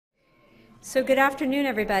So good afternoon,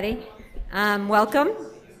 everybody. Welcome.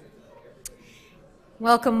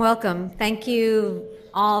 Welcome, welcome. Thank you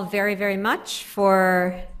all very, very much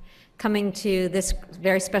for coming to this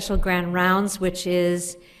very special Grand Rounds, which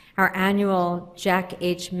is our annual Jack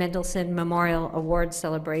H. Mendelson Memorial Award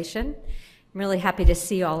celebration. I'm really happy to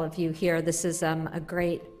see all of you here. This is a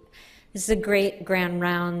great Grand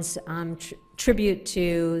Rounds tribute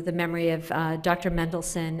to the memory of Dr.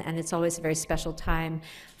 Mendelson, and it's always a very special time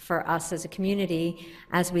for us as a community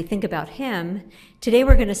as we think about him. Today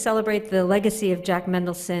we're going to celebrate the legacy of Jack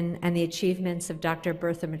Mendelson and the achievements of Dr.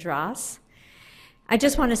 Bertha Madras. I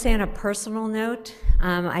just want to say on a personal note,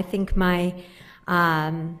 I think I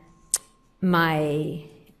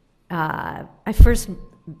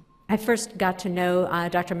first got to know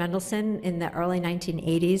Dr. Mendelson in the early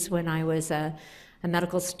 1980s when I was a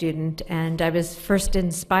medical student, and I was first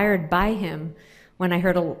inspired by him when I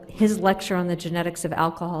heard his lecture on the genetics of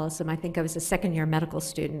alcoholism. I think I was a second-year medical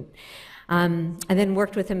student. I then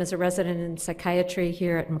worked with him as a resident in psychiatry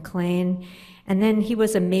here at McLean, and then he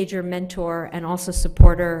was a major mentor and also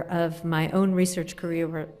supporter of my own research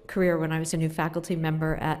career when I was a new faculty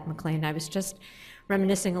member at McLean. I was just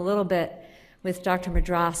reminiscing a little bit with Dr.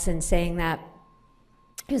 Madras and saying that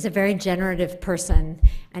he was a very generative person,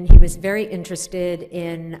 and he was very interested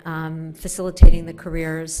in facilitating the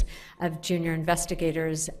careers of junior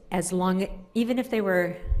investigators, even if they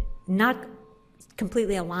were not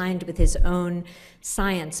completely aligned with his own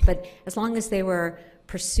science, but as long as they were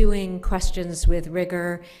pursuing questions with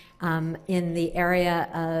rigor in the area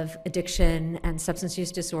of addiction and substance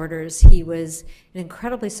use disorders. He was an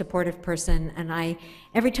incredibly supportive person, and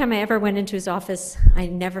every time I ever went into his office, I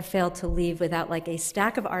never failed to leave without like a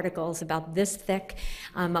stack of articles about this thick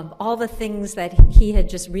of all the things that he had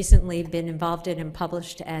just recently been involved in and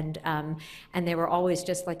published, and they were always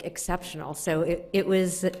just like exceptional. So it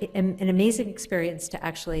was an amazing experience to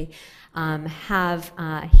actually have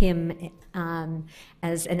him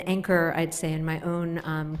as an anchor, I'd say, in my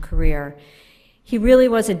own career. He really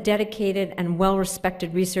was a dedicated and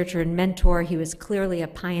well-respected researcher and mentor. He was clearly a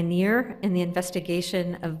pioneer in the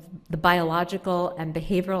investigation of the biological and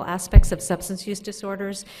behavioral aspects of substance use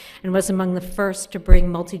disorders, and was among the first to bring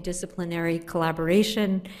multidisciplinary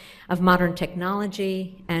collaboration of modern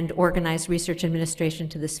technology and organized research administration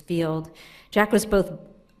to this field. Jack was both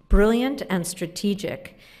brilliant and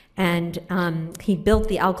strategic, and he built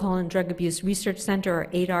the Alcohol and Drug Abuse Research Center, or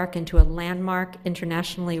ADARC, into a landmark,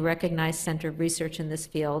 internationally recognized center of research in this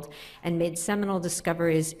field, and made seminal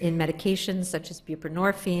discoveries in medications such as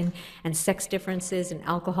buprenorphine and sex differences in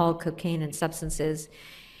alcohol, cocaine, and substances.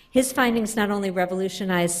 His findings not only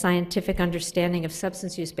revolutionized scientific understanding of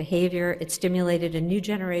substance use behavior, it stimulated a new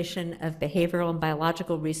generation of behavioral and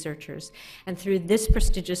biological researchers. And through this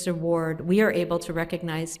prestigious award, we are able to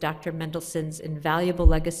recognize Dr. Mendelson's invaluable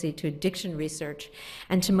legacy to addiction research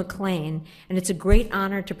and to McLean. And it's a great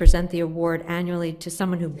honor to present the award annually to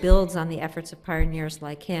someone who builds on the efforts of pioneers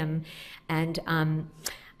like him. And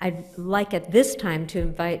I'd like at this time to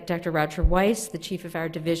invite Dr. Roger Weiss, the chief of our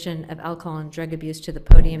Division of Alcohol and Drug Abuse, to the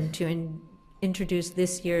podium to introduce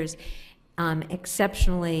this year's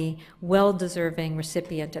exceptionally well-deserving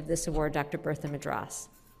recipient of this award, Dr. Bertha Madras.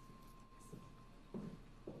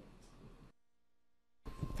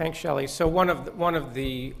 Thanks, Shelley. So one of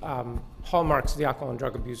the hallmarks of the Alcohol and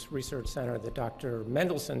Drug Abuse Research Center that Dr.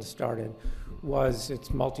 Mendelson started was its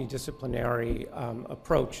multidisciplinary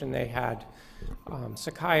approach, and they had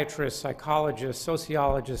psychiatrists, psychologists,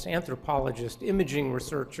 sociologists, anthropologists, imaging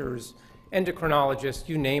researchers, endocrinologists,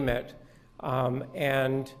 you name it.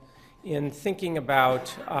 And in thinking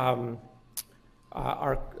about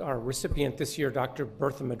our recipient this year, Dr.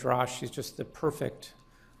 Bertha Madras, she's just the perfect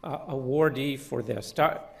awardee for this.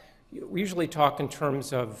 We usually talk in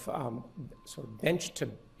terms of sort of bench to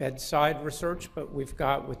bedside research, but we've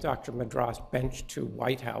got with Dr. Madras bench to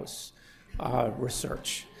White House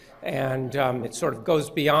research. And it sort of goes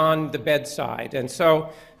beyond the bedside. And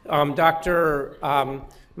so Dr.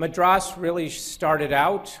 Madras really started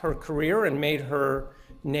out her career and made her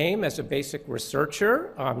name as a basic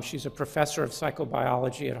researcher. She's a professor of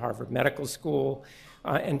psychobiology at Harvard Medical School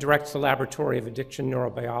and directs the Laboratory of Addiction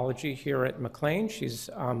Neurobiology here at McLean.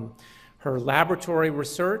 Her laboratory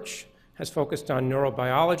research has focused on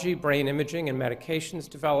neurobiology, brain imaging, and medications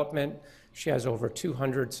development. She has over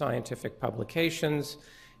 200 scientific publications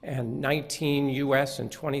and 19 US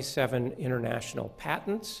and 27 international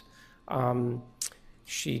patents.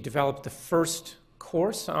 She developed the first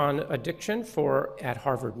course on addiction at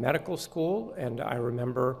Harvard Medical School, and I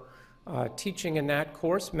remember teaching in that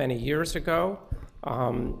course many years ago.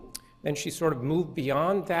 Then she sort of moved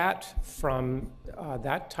beyond that from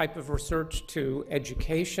that type of research to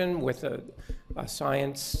education with a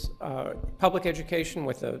science, public education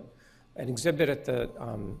with an exhibit at the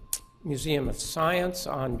Museum of Science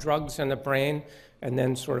on drugs and the brain, and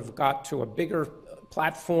then sort of got to a bigger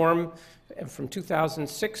platform. And from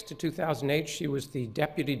 2006 to 2008, she was the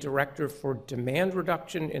Deputy Director for Demand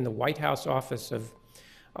Reduction in the White House Office of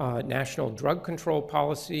National Drug Control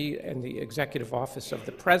Policy and the Executive Office of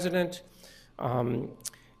the President. And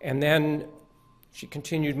then she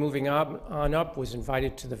continued moving on up, was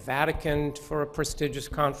invited to the Vatican for a prestigious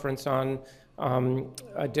conference on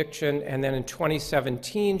addiction. And then in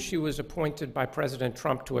 2017, she was appointed by President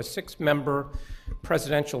Trump to a 6-member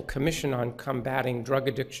presidential commission on combating drug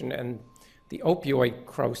addiction and the opioid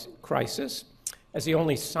crisis. As the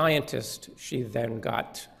only scientist, she then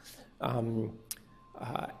got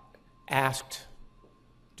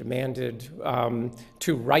demanded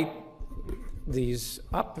to write these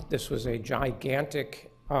up. This was a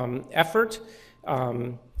gigantic effort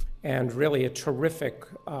and really a terrific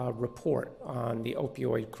report on the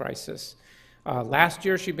opioid crisis. Last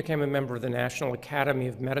year, she became a member of the National Academy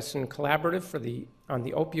of Medicine Collaborative on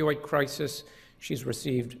the opioid crisis. She's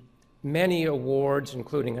received many awards,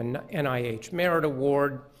 including an NIH Merit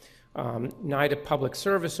Award, NIDA Public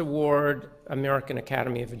Service Award, American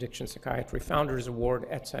Academy of Addiction Psychiatry Founders Award,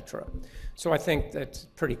 etc. So I think that's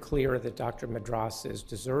pretty clear that Dr. Madras is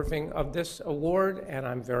deserving of this award, and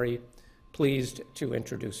I'm very pleased to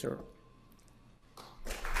introduce her.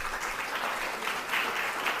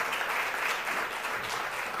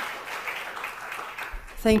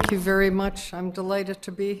 Thank you very much. I'm delighted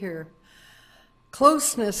to be here.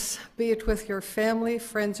 Closeness, be it with your family,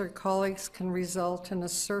 friends, or colleagues, can result in a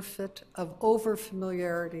surfeit of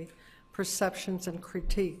over-familiarity, perceptions, and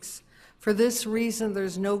critiques. For this reason,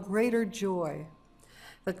 there's no greater joy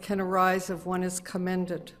that can arise if one is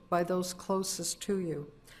commended by those closest to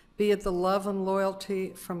you, be it the love and loyalty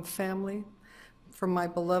from family, from my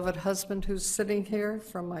beloved husband who's sitting here,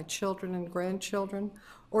 from my children and grandchildren,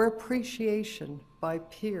 or appreciation by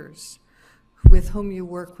peers with whom you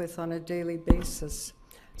work with on a daily basis.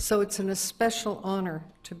 So it's an especial honor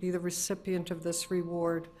to be the recipient of this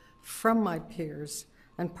reward from my peers,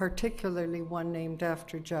 and particularly one named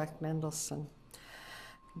after Jack Mendelson.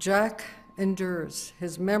 Jack endures,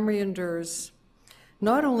 his memory endures,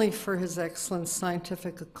 not only for his excellent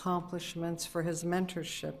scientific accomplishments, for his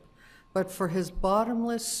mentorship, but for his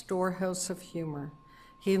bottomless storehouse of humor.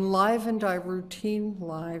 He enlivened our routine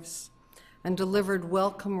lives and delivered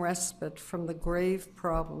welcome respite from the grave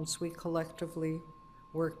problems we collectively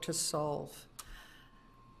work to solve.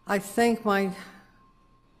 I thank my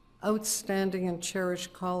outstanding and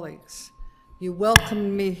cherished colleagues. You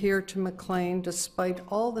welcomed me here to McLean despite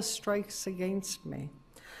all the strikes against me.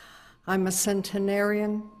 I'm a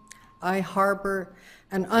centenarian. I harbor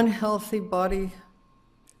an unhealthy body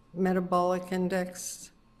metabolic index.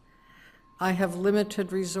 I have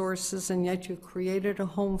limited resources, and yet you created a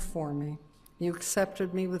home for me. You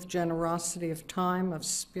accepted me with generosity of time, of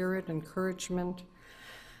spirit, encouragement,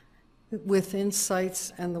 with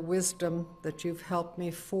insights and the wisdom that you've helped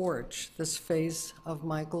me forge this phase of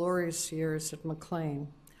my glorious years at McLean.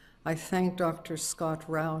 I thank Dr. Scott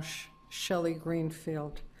Rausch, Shelley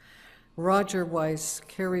Greenfield, Roger Weiss,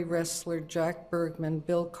 Carrie Ressler, Jack Bergman,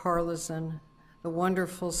 Bill Carlizan, the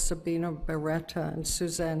wonderful Sabina Bertha and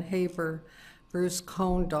Suzanne Haber, Bruce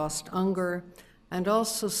Cohn, Dost Unger, and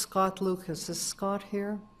also Scott Lucas. Is Scott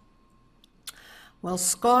here? Well,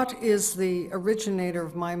 Scott is the originator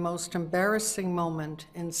of my most embarrassing moment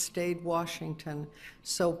in Stade, Washington,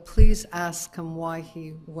 so please ask him why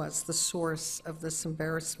he was the source of this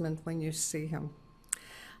embarrassment when you see him.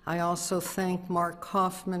 I also thank Mark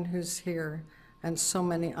Kaufman, who's here, and so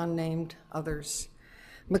many unnamed others.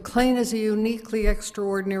 McLean is a uniquely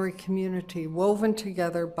extraordinary community woven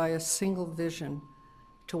together by a single vision: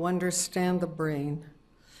 to understand the brain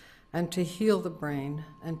and to heal the brain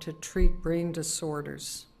and to treat brain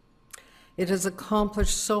disorders. It has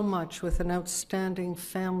accomplished so much with an outstanding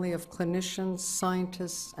family of clinicians,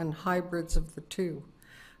 scientists, and hybrids of the two.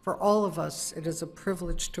 For all of us, it is a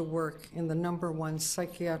privilege to work in the #1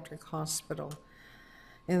 psychiatric hospital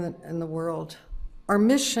in the world. Our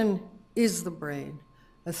mission is the brain,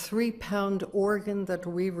 a 3-pound organ that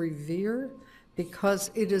we revere because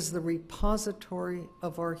it is the repository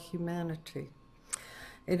of our humanity.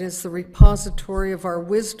 It is the repository of our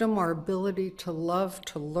wisdom, our ability to love,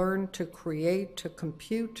 to learn, to create, to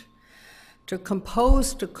compute, to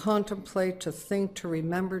compose, to contemplate, to think, to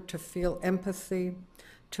remember, to feel empathy,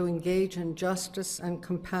 to engage in justice and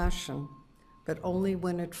compassion, but only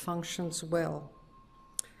when it functions well.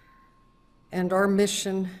 And our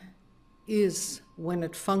mission is, when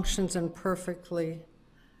it functions imperfectly,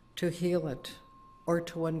 to heal it or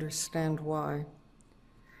to understand why.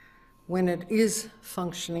 When it is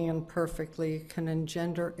functioning imperfectly, it can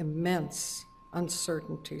engender immense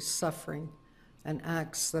uncertainty, suffering, and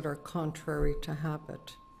acts that are contrary to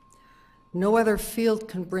habit. No other field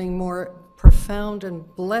can bring more profound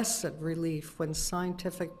and blessed relief when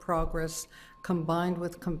scientific progress combined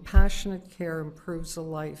with compassionate care improves a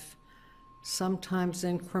life, sometimes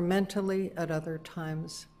incrementally, at other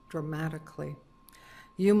times dramatically.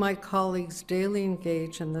 You, my colleagues, daily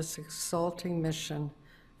engage in this exalting mission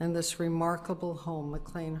in this remarkable home,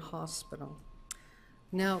 McLean Hospital.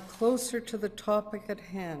 Now, closer to the topic at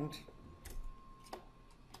hand.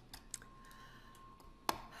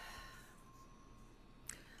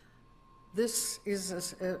 This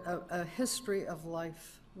is a history of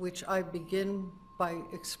life, which I begin by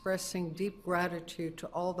expressing deep gratitude to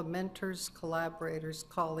all the mentors, collaborators,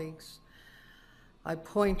 colleagues. I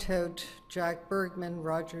point out Jack Bergman,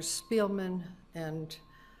 Roger Spielman, and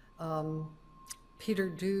Peter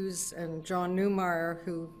Dews and John Newmeyer,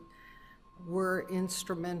 who were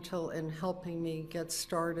instrumental in helping me get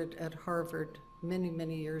started at Harvard many,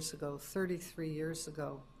 many years ago, 33 years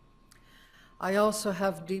ago. I also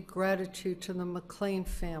have deep gratitude to the McLean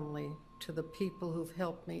family, to the people who've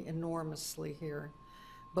helped me enormously here,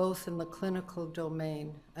 both in the clinical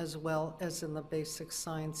domain as well as in the basic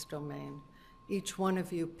science domain. Each one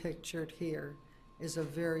of you pictured here is a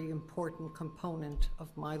very important component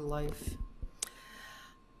of my life.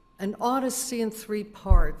 An Odyssey in 3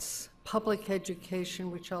 parts: public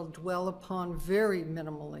education, which I'll dwell upon very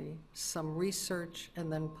minimally, some research,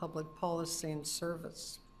 and then public policy and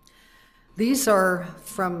service. These are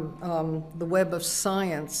from the Web of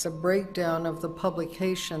Science, a breakdown of the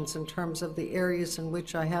publications in terms of the areas in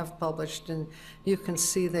which I have published, and you can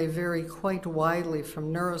see they vary quite widely,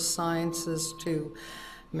 from neurosciences to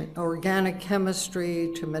organic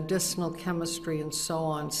chemistry to medicinal chemistry and so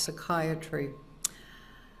on, psychiatry.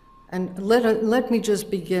 And let me just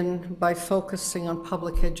begin by focusing on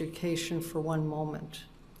public education for one moment.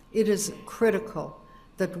 It is critical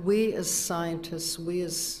that we as scientists,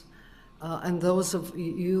 and those of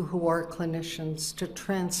you who are clinicians, to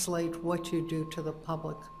translate what you do to the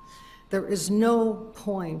public. There is no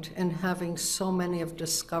point in having so many of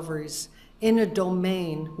discoveries in a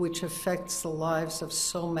domain which affects the lives of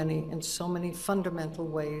so many in so many fundamental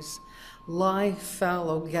ways, lie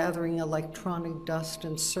fallow, gathering electronic dust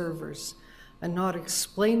in servers, and not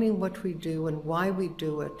explaining what we do and why we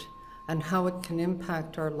do it and how it can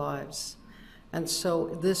impact our lives. And so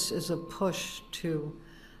this is a push to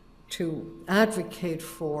advocate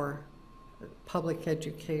for public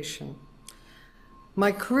education.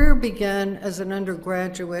 My career began as an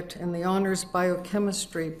undergraduate in the honors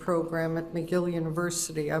biochemistry program at McGill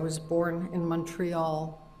University. I was born in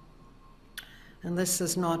Montreal, and this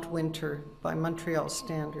is not winter by Montreal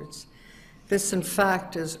standards. This, in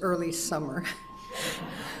fact, is early summer.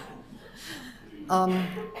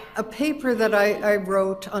 A paper that I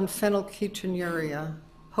wrote on phenylketonuria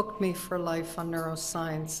hooked me for life on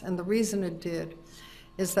neuroscience, and the reason it did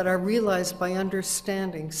is that I realized by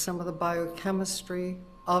understanding some of the biochemistry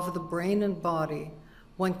of the brain and body,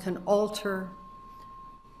 one can alter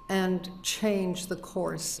and change the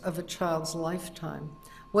course of a child's lifetime.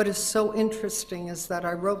 What is so interesting is that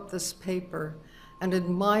I wrote this paper and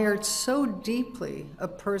admired so deeply a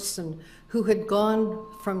person who had gone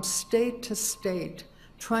from state to state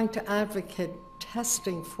trying to advocate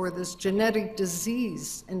testing for this genetic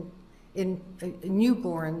disease in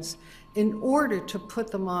newborns in order to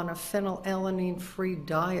put them on a phenylalanine-free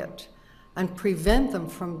diet and prevent them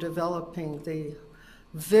from developing the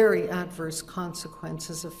very adverse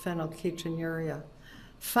consequences of phenylketonuria.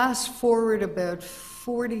 Fast forward about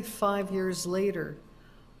 45 years later,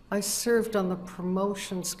 I served on the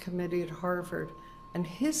promotions committee at Harvard, and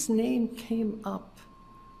his name came up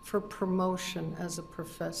for promotion as a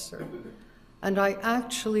professor. And I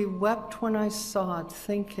actually wept when I saw it,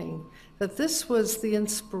 thinking that this was the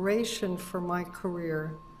inspiration for my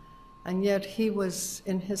career. And yet he was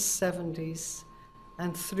in his 70s,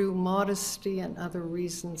 and through modesty and other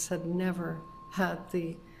reasons had never had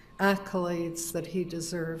the accolades that he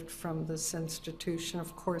deserved from this institution.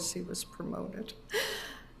 Of course, he was promoted.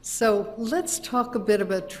 So let's talk a bit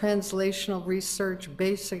about translational research,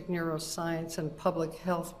 basic neuroscience, and public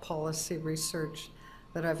health policy research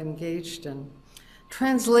that I've engaged in.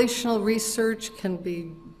 Translational research can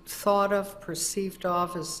be thought of, perceived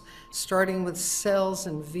of, as starting with cells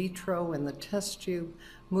in vitro in the test tube,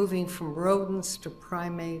 moving from rodents to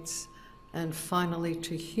primates, and finally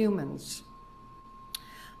to humans.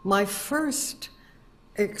 My first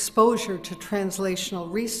exposure to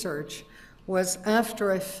translational research was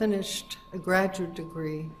after I finished a graduate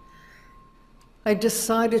degree. I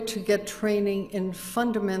decided to get training in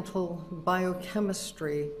fundamental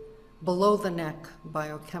biochemistry, below the neck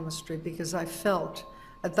biochemistry, because I felt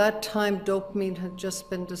at that time dopamine had just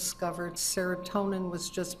been discovered, serotonin was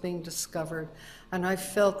just being discovered, and I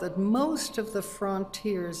felt that most of the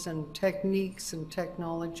frontiers and techniques and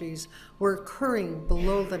technologies were occurring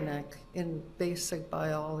below the neck in basic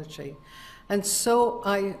biology. And so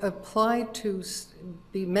I applied to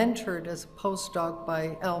be mentored as a postdoc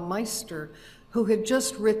by Al Meister, who had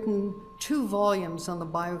just written 2 volumes on the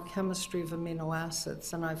biochemistry of amino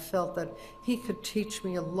acids, and I felt that he could teach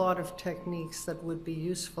me a lot of techniques that would be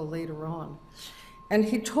useful later on. And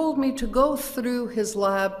he told me to go through his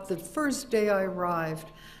lab the first day I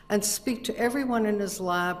arrived and speak to everyone in his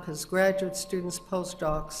lab, his graduate students,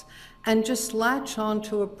 postdocs, and just latch on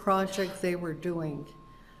to a project they were doing.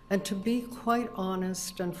 And to be quite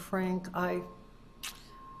honest and frank, I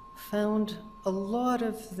found a lot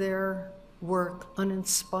of their work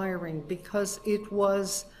uninspiring because it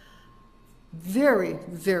was very,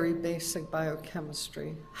 very basic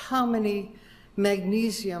biochemistry. How many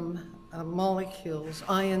magnesium molecules,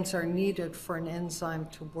 ions are needed for an enzyme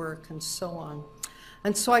to work, and so on.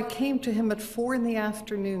 And so I came to him at 4 in the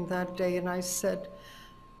afternoon that day and I said,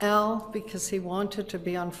 Al, because he wanted to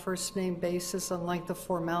be on first name basis, unlike the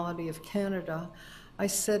formality of Canada, I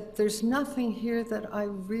said, there's nothing here that I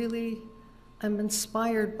really am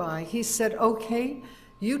inspired by. He said, okay,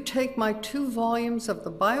 you take my 2 volumes of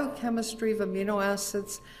the biochemistry of amino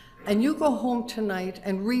acids and you go home tonight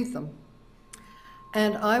and read them.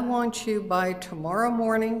 And I want you by tomorrow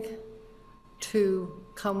morning to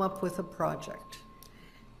come up with a project.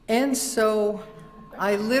 And so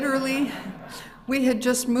I literally, we had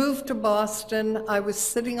just moved to Boston. I was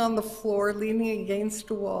sitting on the floor leaning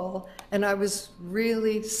against a wall and I was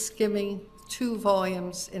really skimming 2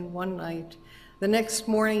 volumes in one night. The next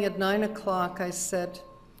morning at 9 o'clock, I said,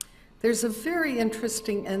 there's a very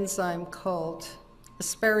interesting enzyme called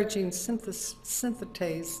asparagine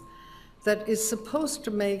synthetase that is supposed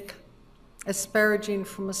to make asparagine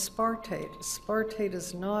from aspartate. Aspartate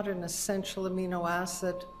is not an essential amino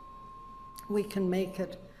acid. We can make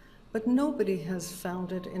it, but nobody has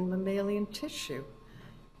found it in mammalian tissue.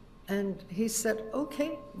 And he said,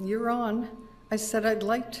 okay, you're on. I said, I'd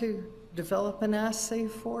like to develop an assay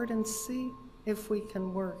for it and see if we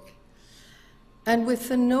can work. And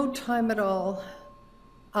within no time at all,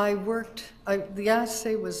 the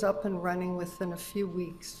assay was up and running within a few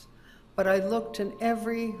weeks, but I looked in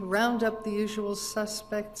round up the usual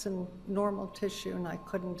suspects in normal tissue and I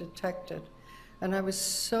couldn't detect it. And I was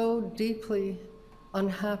so deeply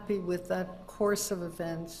unhappy with that course of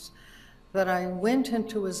events that I went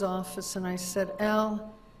into his office and I said,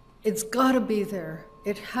 Al, it's gotta be there.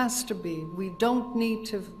 It has to be. We don't need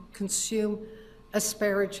to consume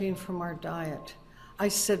asparagine from our diet. I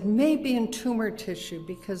said, maybe in tumor tissue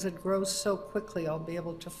because it grows so quickly, I'll be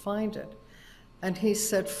able to find it. And he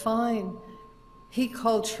said, fine. He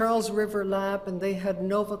called Charles River Lab and they had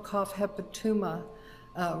Novikov hepatoma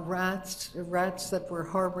rats that were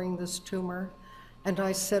harboring this tumor. And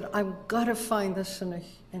I said, I've got to find this in the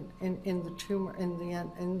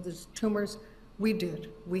tumors. We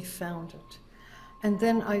did. We found it. And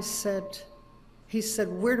then he said,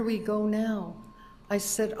 where do we go now? I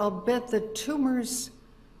said, I'll bet that tumors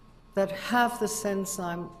that have this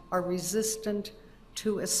enzyme are resistant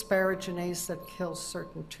to asparaginase that kills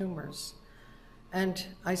certain tumors. And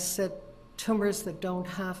I said, tumors that don't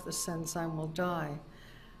have this enzyme will die.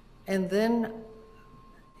 And then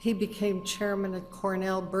he became chairman at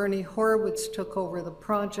Cornell. Bernie Horowitz took over the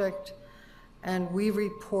project, and we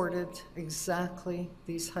reported exactly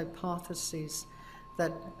these hypotheses,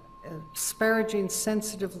 that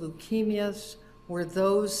asparagine-sensitive leukemias were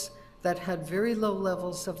those that had very low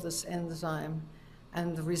levels of this enzyme,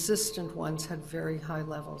 and the resistant ones had very high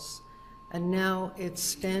levels. And now it's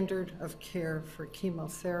standard of care for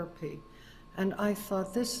chemotherapy. And I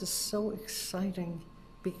thought, this is so exciting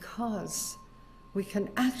because we can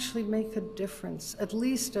actually make a difference, at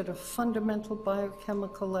least at a fundamental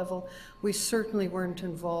biochemical level. We certainly weren't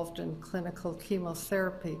involved in clinical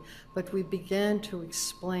chemotherapy, but we began to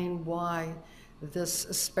explain why this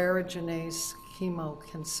asparaginase chemo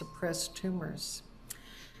can suppress tumors.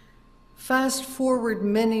 Fast forward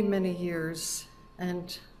many, many years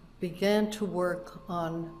and began to work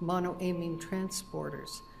on monoamine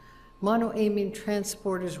transporters. Monoamine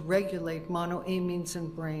transporters regulate monoamines in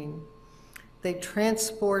brain. They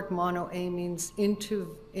transport monoamines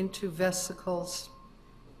into vesicles.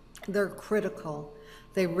 They're critical.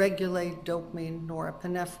 They regulate dopamine,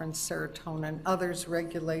 norepinephrine, serotonin. Others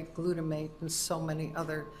regulate glutamate and so many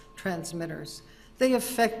other transmitters. They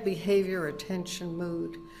affect behavior, attention,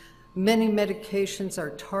 mood. Many medications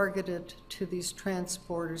are targeted to these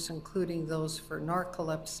transporters, including those for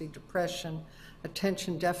narcolepsy, depression,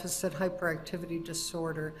 attention deficit hyperactivity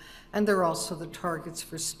disorder, and they're also the targets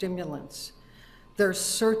for stimulants. There are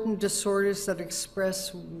certain disorders that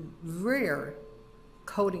express rare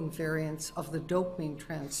coding variants of the dopamine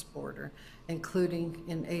transporter, including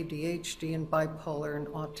in ADHD and bipolar and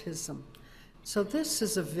autism. So this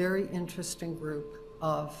is a very interesting group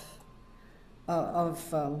of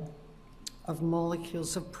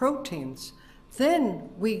molecules, of proteins. Then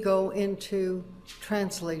we go into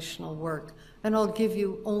translational work, and I'll give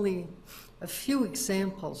you only a few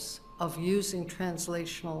examples of using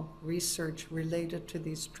translational research related to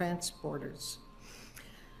these transporters.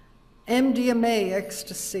 MDMA,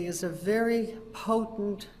 ecstasy, is a very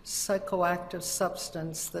potent psychoactive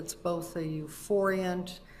substance that's both a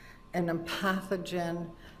euphoriant, an empathogen,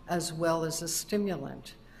 as well as a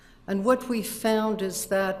stimulant. And what we found is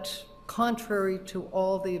that, contrary to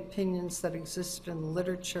all the opinions that exist in the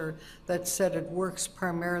literature that said it works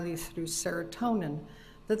primarily through serotonin,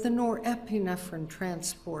 that the norepinephrine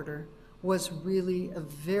transporter was really a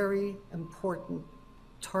very important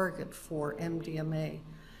target for MDMA.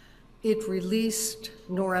 It released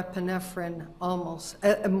norepinephrine almost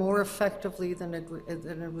more effectively than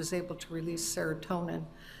it was able to release serotonin.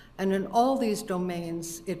 And in all these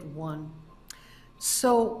domains, it won.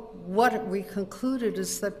 So what we concluded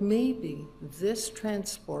is that maybe this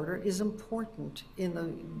transporter is important in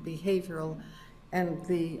the behavioral and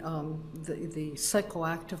the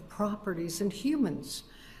psychoactive properties in humans.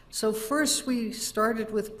 So first we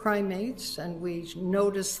started with primates, and we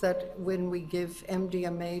noticed that when we give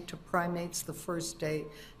MDMA to primates the first day,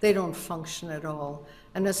 they don't function at all.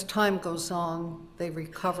 And as time goes on, they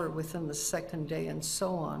recover within the second day and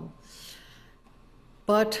so on.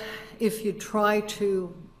 But if you try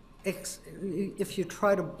to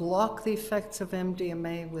block the effects of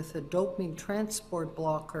MDMA with a dopamine transport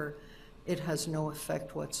blocker, it has no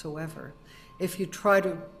effect whatsoever. If you try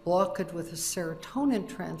to block it with a serotonin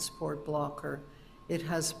transport blocker, it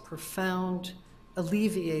has profound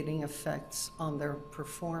alleviating effects on their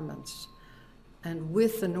performance. And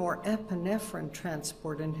with the norepinephrine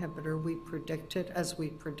transport inhibitor, we predicted,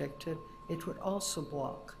 it would also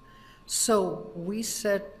block. So we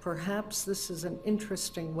said perhaps this is an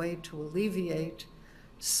interesting way to alleviate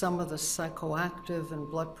some of the psychoactive and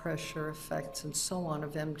blood pressure effects and so on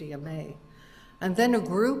of MDMA. And then a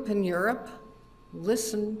group in Europe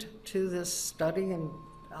listened to this study and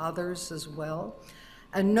others as well,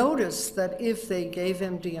 and noticed that if they gave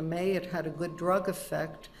MDMA, it had a good drug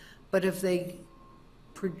effect, but if they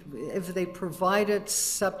provided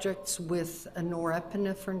subjects with a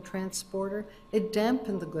norepinephrine transporter, it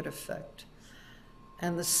dampened the good effect.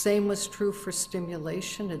 And the same was true for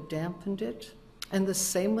stimulation, it dampened it. And the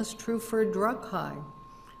same was true for a drug high.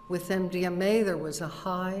 With MDMA, there was a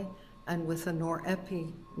high, and with a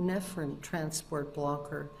norepinephrine transport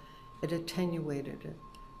blocker, it attenuated it.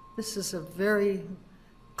 This is a very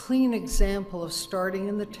clean example of starting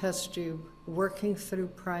in the test tube, working through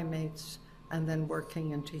primates, and then working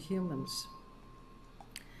into humans.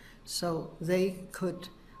 So the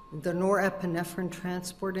norepinephrine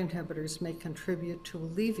transport inhibitors may contribute to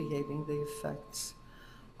alleviating the effects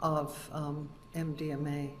of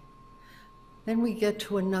MDMA. Then we get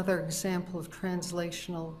to another example of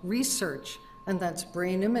translational research, and that's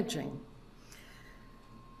brain imaging.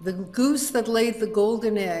 The goose that laid the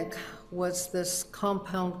golden egg was this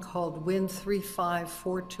compound called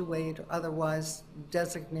Win35428, otherwise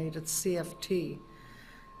designated CFT,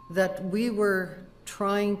 that we were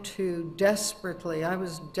trying to I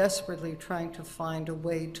was desperately trying to find a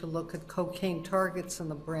way to look at cocaine targets in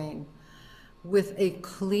the brain with a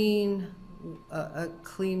clean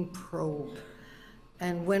probe.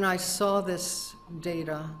 And when I saw this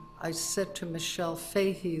data, I said to Michelle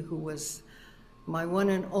Fahey, who was my one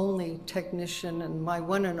and only technician and my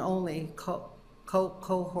one and only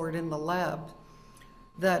cohort in the lab,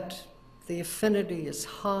 that the affinity is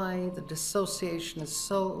high, the dissociation is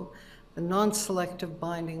so, the non-selective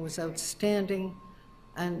binding was outstanding.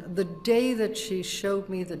 And the day that she showed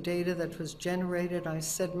me the data that was generated, I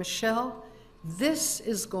said, Michelle, this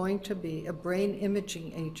is going to be a brain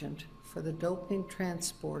imaging agent for the dopamine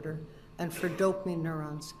transporter and for dopamine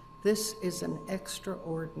neurons. This is an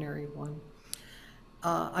extraordinary one.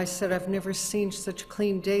 I said, I've never seen such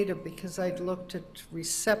clean data because I'd looked at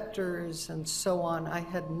receptors and so on. I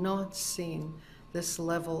had not seen this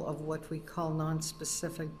level of what we call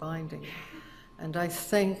nonspecific binding. And I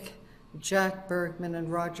thank Jack Bergman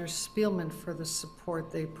and Roger Spielman for the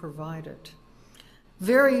support they provided.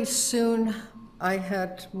 Very soon, I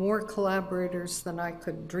had more collaborators than I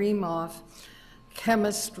could dream of.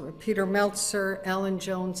 Chemist Peter Meltzer, Alan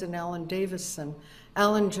Jones, and Alan Davison.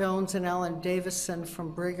 Alan Jones and Alan Davison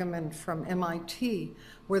from Brigham and from MIT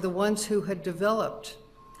were the ones who had developed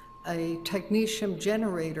a technetium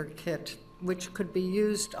generator kit which could be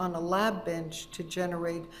used on a lab bench to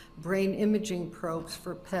generate brain imaging probes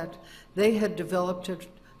for PET. They had developed it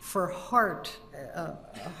for heart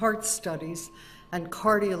studies, and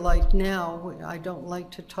Cardiolite now, I don't like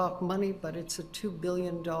to talk money, but it's a $2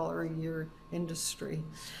 billion a year industry.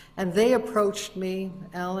 And they approached me,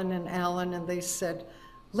 Alan, and they said,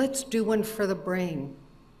 let's do one for the brain.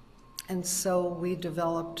 And so we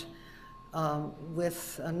developed,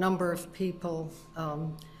 with a number of people,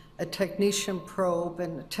 a technetium probe.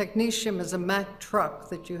 And technetium is a Mack truck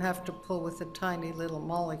that you have to pull with a tiny little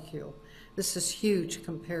molecule. This is huge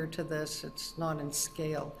compared to this. It's not in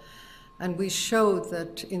scale. And we showed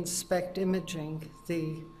that in SPECT imaging,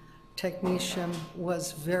 the technetium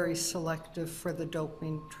was very selective for the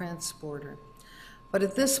dopamine transporter. But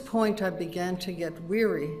at this point, I began to get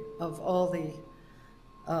weary of all the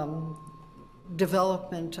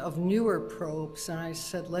development of newer probes, and I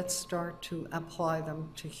said, let's start to apply them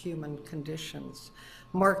to human conditions.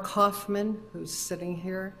 Mark Hoffman, who's sitting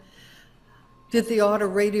here, did the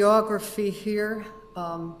autoradiography here,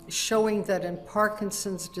 showing that in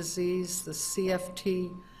Parkinson's disease, the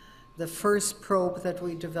CFT, the first probe that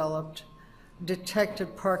we developed,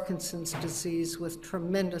 detected Parkinson's disease with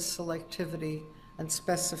tremendous selectivity and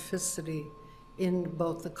specificity in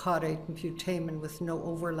both the caudate and putamen with no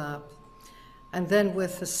overlap. And then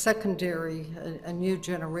with a secondary, a new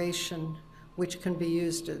generation, which can be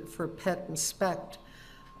used for PET and SPECT,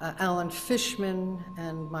 Alan Fishman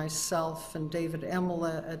and myself and David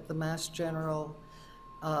Emela at the Mass General,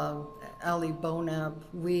 Ali Bonab,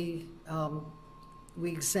 we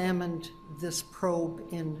examined this probe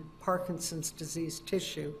in Parkinson's disease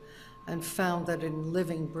tissue and found that in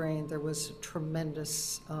living brain there was a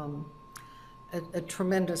tremendous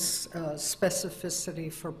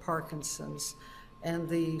specificity for Parkinson's. And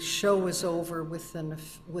the show was over within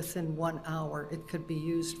 1 hour. It could be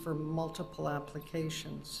used for multiple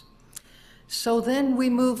applications. So then we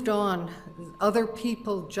moved on. Other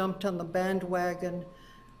people jumped on the bandwagon.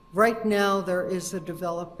 Right now there is a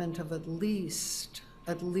development of at least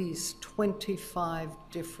 25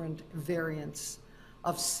 different variants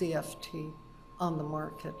of CFT on the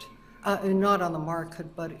market. Not on the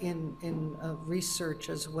market, but in research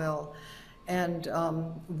as well. And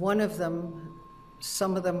one of them,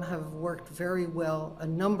 some of them have worked very well. A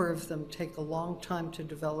number of them take a long time to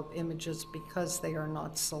develop images because they are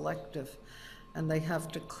not selective, and they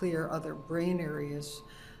have to clear other brain areas.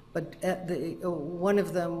 But one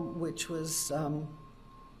of them, which was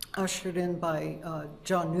ushered in by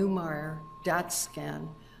John Neumeier, DAT-SCAN,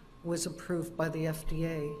 was approved by the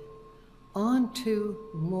FDA. On to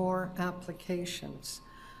more applications.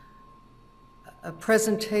 A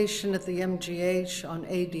presentation at the MGH on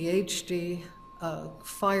ADHD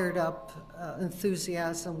fired up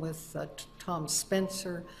enthusiasm with Tom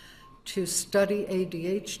Spencer to study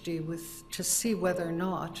ADHD to see whether or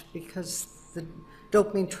not, because the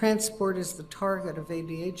dopamine transport is the target of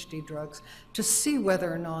ADHD drugs, to see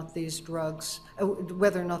whether or not these drugs,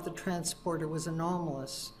 whether or not the transporter was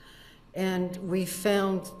anomalous. And we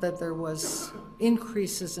found that there was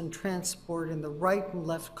increases in transport in the right and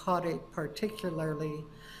left caudate particularly.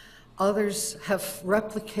 Others have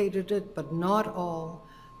replicated it, but not all.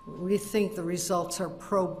 We think the results are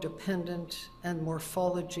probe dependent, and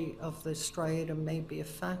morphology of the striatum may be a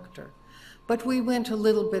factor. But we went a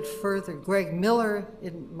little bit further. Greg Miller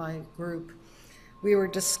in my group, we were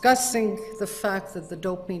discussing the fact that the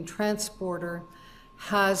dopamine transporter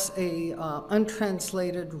has a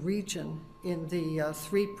untranslated region in the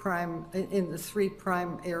 3'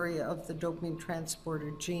 area of the dopamine transporter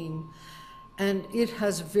gene, and it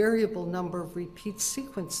has variable number of repeat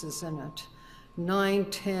sequences in it. 9,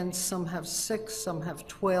 10, some have 6, some have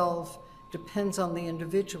 12, depends on the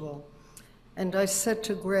individual. And I said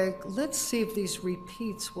to Greg, let's see if these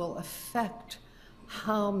repeats will affect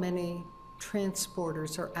how many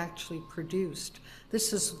transporters are actually produced.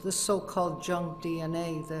 This is the so-called junk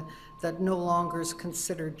DNA that no longer is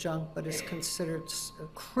considered junk, but is considered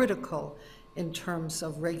critical in terms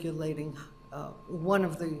of regulating one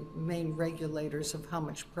of the main regulators of how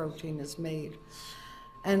much protein is made.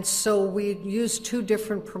 And so we used 2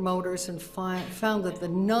 different promoters and found that the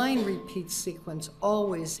 9 repeat sequence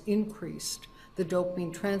always increased the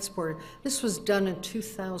dopamine transporter. This was done in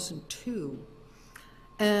 2002.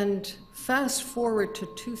 And fast forward to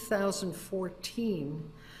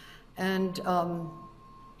 2014, and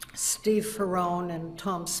Steve Ferrone and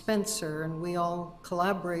Tom Spencer, and we all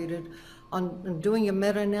collaborated on doing a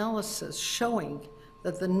meta-analysis showing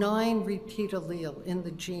that the 9 repeat allele in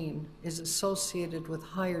the gene is associated with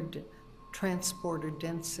higher transporter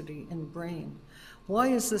density in brain. Why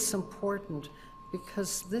is this important?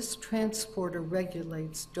 Because this transporter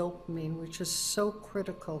regulates dopamine, which is so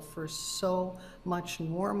critical for so much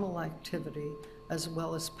normal activity as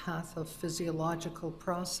well as pathophysiological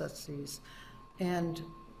processes. And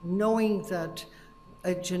knowing that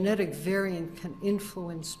a genetic variant can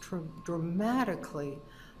influence dramatically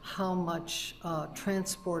how much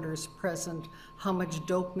transporter is present, how much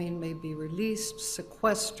dopamine may be released,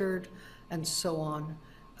 sequestered, and so on,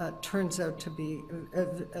 turns out to be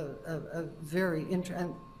a very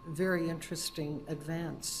interesting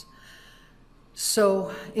advance.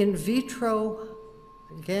 So in vitro,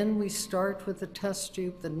 again, we start with the test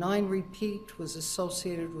tube. The 9 repeat was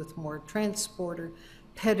associated with more transporter.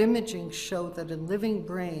 PET imaging showed that in living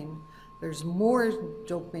brain, there's more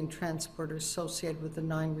dopamine transporter associated with the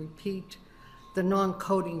 9 repeat. The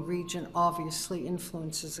non-coding region obviously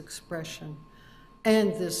influences expression.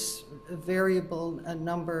 And this variable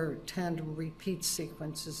number tandem repeat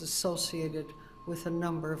sequence is associated with a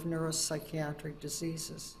number of neuropsychiatric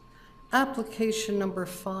diseases. Application number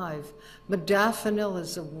 5, modafinil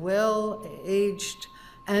is a well-aged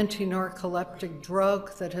anti-narcoleptic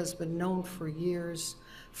drug that has been known for years.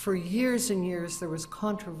 For years and years, there was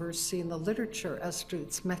controversy in the literature as to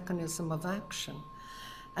its mechanism of action.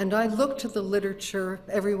 And I looked at the literature.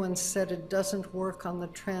 Everyone said it doesn't work on the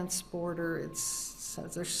transporter.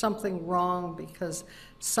 There's something wrong because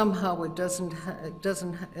somehow it doesn't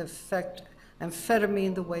affect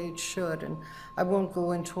amphetamine the way it should. And I won't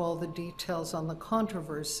go into all the details on the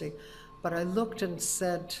controversy, but I looked and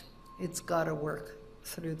said, it's got to work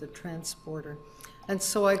through the transporter. And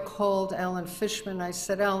so I called Alan Fishman. I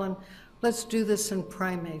said, Alan, let's do this in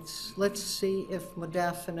primates. Let's see if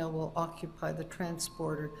modafinil will occupy the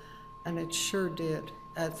transporter. And it sure did.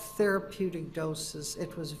 At therapeutic doses,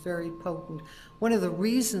 it was very potent. One of the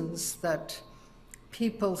reasons that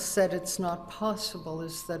people said it's not possible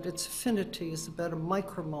is that its affinity is about a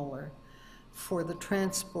micromolar for the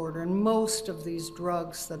transporter. And most of these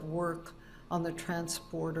drugs that work on the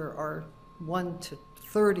transporter are 1 to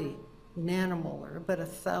 30 nanomolar, about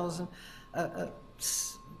 1,000,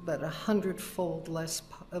 but 100-fold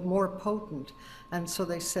more potent. And so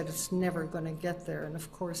they said it's never going to get there, and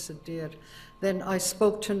of course it did. Then I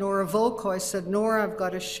spoke to Nora Volko. I said, Nora, I've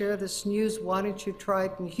got to share this news. Why don't you try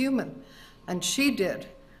it in human? And she did,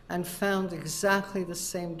 and found exactly the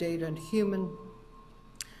same data in human.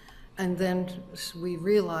 And then we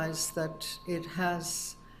realized that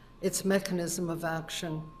its mechanism of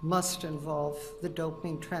action must involve the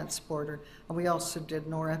dopamine transporter. And we also did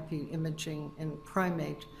norepi imaging in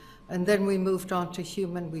primate. And then we moved on to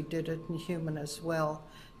human. We did it in human as well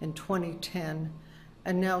in 2010.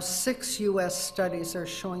 And now 6 US studies are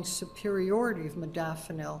showing superiority of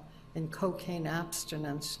modafinil in cocaine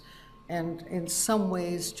abstinence. And in some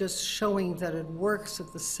ways, just showing that it works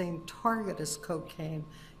at the same target as cocaine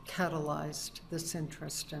catalyzed this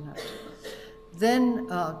interest in it. Then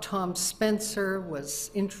Tom Spencer was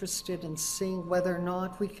interested in seeing whether or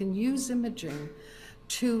not we can use imaging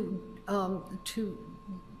to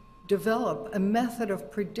develop a method of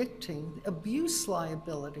predicting abuse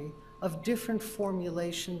liability of different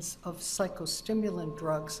formulations of psychostimulant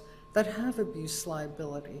drugs that have abuse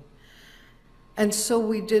liability. And so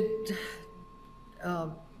we did,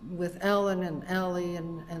 with Alan and Ali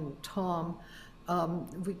and Tom,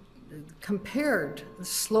 we compared the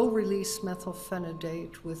slow-release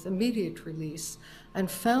methylphenidate with immediate release and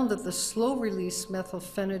found that the slow-release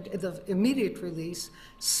methylphenidate, the immediate release,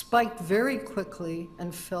 spiked very quickly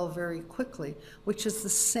and fell very quickly, which is the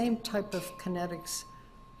same type of kinetics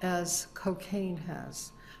as cocaine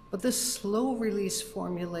has. But this slow-release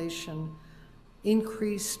formulation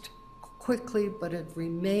increased quickly, but it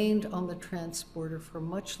remained on the transporter for a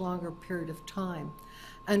much longer period of time.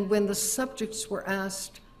 And when the subjects were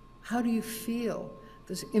asked, how do you feel?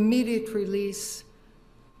 This immediate release,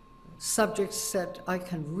 subjects said, I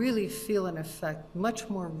can really feel an effect much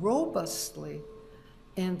more robustly.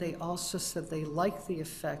 And they also said they like the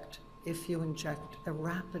effect if you inject a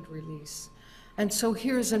rapid release. And so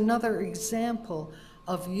here's another example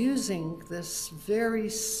of using this very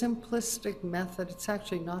simplistic method. It's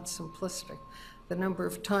actually not simplistic. The number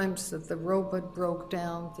of times that the robot broke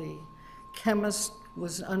down, the chemist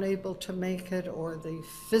was unable to make it, or the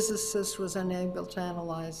physicist was unable to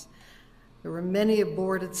analyze. There were many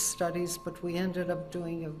aborted studies, but we ended up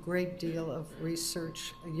doing a great deal of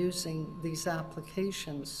research using these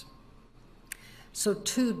applications. So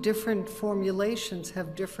 2 different formulations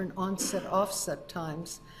have different onset-offset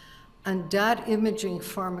times, and DAT imaging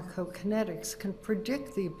pharmacokinetics can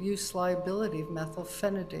predict the abuse liability of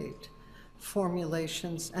methylphenidate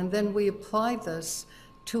formulations. And then we applied this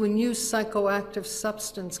to a new psychoactive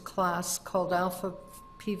substance class called alpha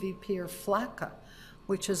PVP or FLACA,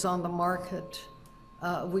 which is on the market,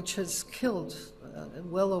 which has killed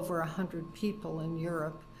well over 100 people in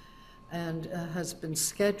Europe and has been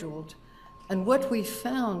scheduled. And what we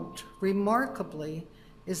found, remarkably,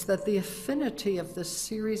 is that the affinity of this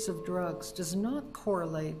series of drugs does not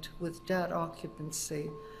correlate with DAT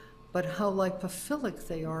occupancy, but how lipophilic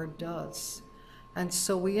they are does. And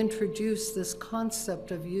so we introduced this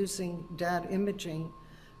concept of using DAT imaging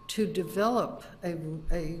to develop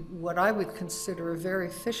what I would consider a very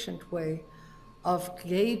efficient way of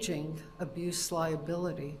gauging abuse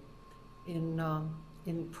liability in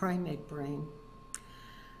primate brain.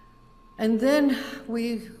 And then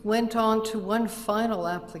we went on to one final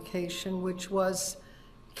application, which was,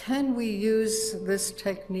 can we use this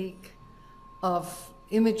technique of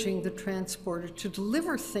imaging the transporter to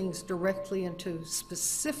deliver things directly into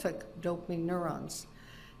specific dopamine neurons?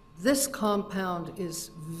 This compound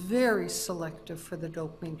is very selective for the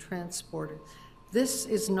dopamine transporter. This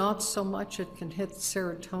is not so much, it can hit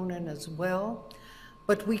serotonin as well,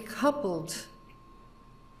 but we coupled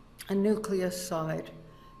a nucleoside,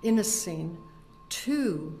 inosine,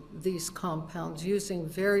 to these compounds using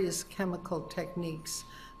various chemical techniques,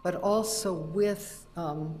 but also with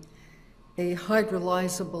a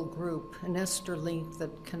hydrolyzable group, an ester link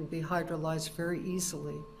that can be hydrolyzed very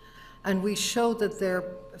easily. And we showed that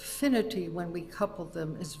their affinity when we coupled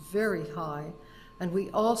them is very high. And we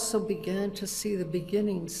also began to see the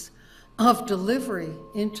beginnings of delivery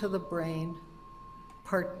into the brain,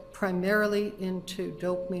 primarily into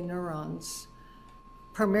dopamine neurons,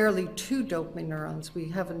 primarily to dopamine neurons. We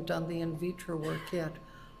haven't done the in vitro work yet,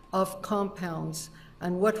 of compounds.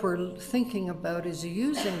 And what we're thinking about is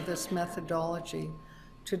using this methodology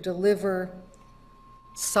to deliver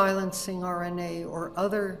silencing RNA or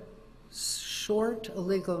other short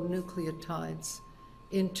oligonucleotides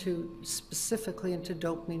specifically into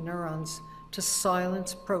dopamine neurons to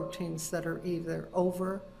silence proteins that are either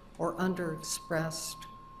over or underexpressed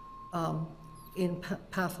in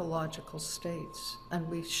pathological states. And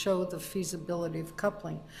we show the feasibility of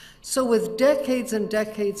coupling. So with decades and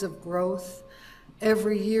decades of growth,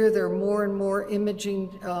 every year there are more and more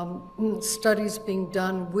imaging studies being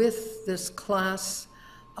done with this class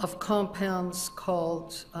of compounds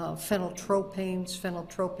called phenyltropane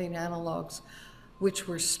analogs, which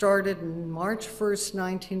were started in March 1st,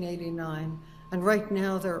 1989. And right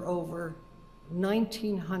now there are over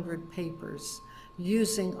 1,900 papers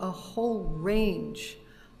using a whole range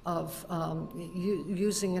of,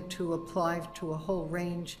 using it to apply to a whole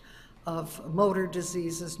range of motor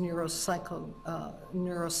diseases,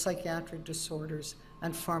 neuropsychiatric disorders,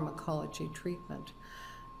 and pharmacology treatment.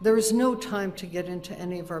 There is no time to get into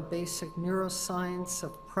any of our basic neuroscience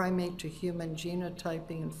of primate to human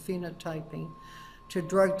genotyping and phenotyping, to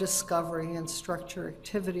drug discovery and structure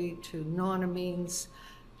activity, to non-amines,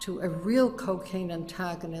 to a real cocaine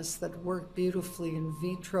antagonist that work beautifully in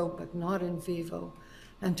vitro but not in vivo,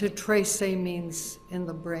 and to trace amines in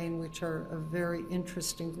the brain, which are a very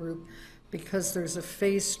interesting group because there's a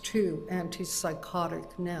phase 2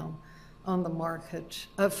 antipsychotic now on the market,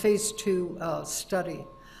 a phase 2 study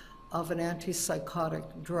of an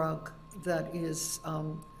antipsychotic drug that is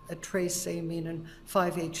a trace amine and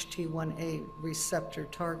 5-HT1A receptor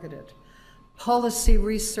targeted. Policy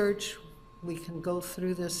research, we can go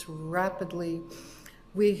through this rapidly.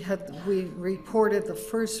 We reported the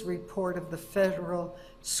first report of the federal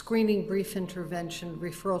screening brief intervention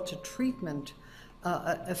referral to treatment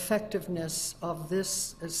effectiveness of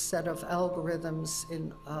this set of algorithms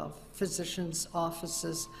in physicians'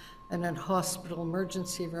 offices and in hospital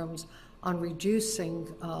emergency rooms on reducing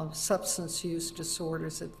substance use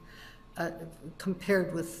disorders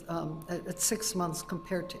compared with at 6 months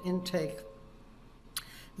compared to intake.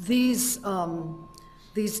 These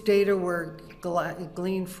data were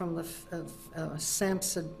gleaned from the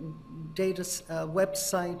SAMHSA data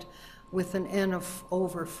website with an N of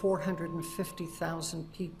over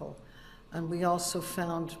 450,000 people. And we also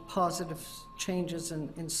found positive changes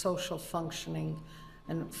in social functioning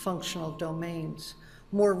and functional domains.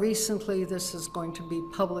 More recently, this is going to be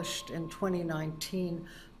published in 2019.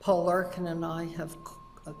 Paul Larkin and I have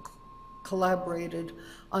collaborated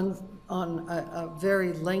on a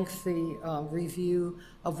very lengthy review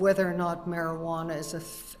of whether or not marijuana is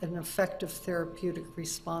an effective therapeutic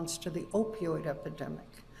response to the opioid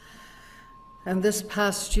epidemic. And this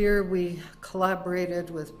past year, we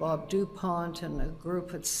collaborated with Bob DuPont and a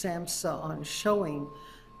group at SAMHSA on showing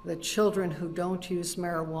that children who don't use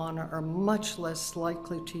marijuana are much less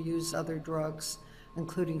likely to use other drugs,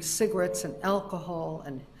 including cigarettes and alcohol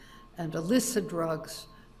and illicit drugs.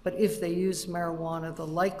 But if they use marijuana, the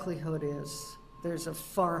likelihood is there's a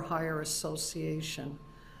far higher association.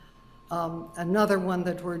 Another one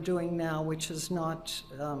that we're doing now, which is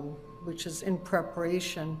in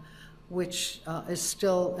preparation, which is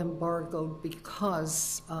still embargoed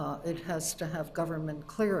because it has to have government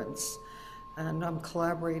clearance. And I'm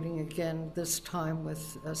collaborating again this time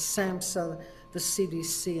with SAMHSA, the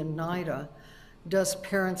CDC, and NIDA. Does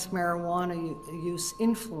parents' marijuana use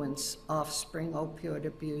influence offspring opioid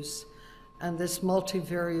abuse? And this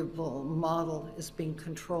multivariable model is being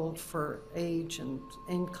controlled for age and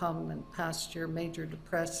income and past year major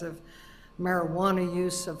depressive, marijuana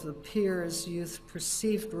use of the peers, youth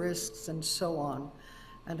perceived risks, and so on.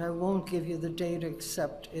 And I won't give you the data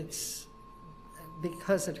except it's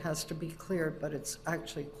because it has to be cleared, but it's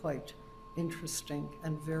actually quite interesting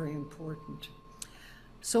and very important.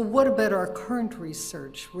 So what about our current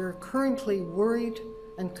research? We're currently worried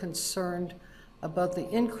and concerned about the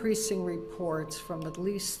increasing reports from at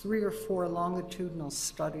least 3 or 4 longitudinal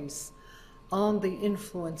studies on the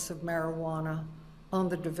influence of marijuana on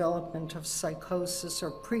the development of psychosis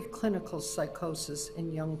or preclinical psychosis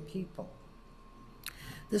in young people.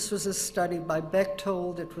 This was a study by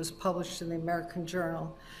Bechtold. It was published in the American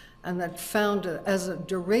Journal, and that found as a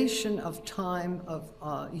duration of time of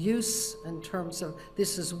use in terms of,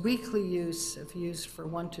 this is weekly use, if used for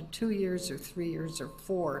 1 to 2 years or 3 years or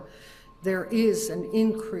 4, there is an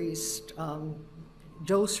increased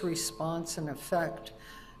dose response and effect,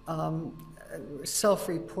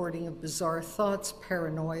 self-reporting of bizarre thoughts,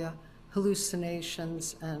 paranoia,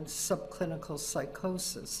 hallucinations, and subclinical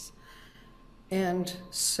psychosis. And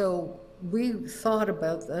so we thought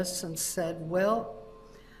about this and said, well,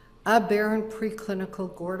 aberrant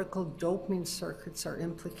preclinical cortical dopamine circuits are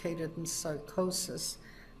implicated in psychosis.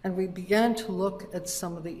 And we began to look at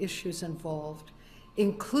some of the issues involved,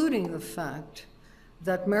 including the fact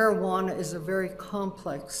that marijuana is a very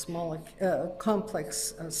complex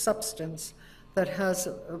substance that has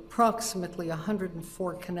approximately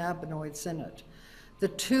 104 cannabinoids in it. The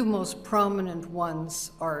 2 most prominent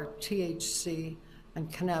ones are THC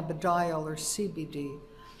and cannabidiol, or CBD,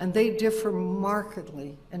 and they differ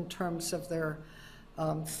markedly in terms of their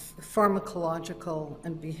pharmacological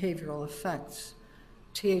and behavioral effects.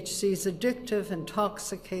 THC is addictive,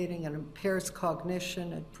 intoxicating, and impairs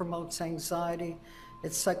cognition. It promotes anxiety.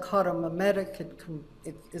 It's psychotomimetic.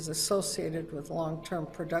 It is associated with long-term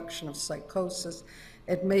production of psychosis.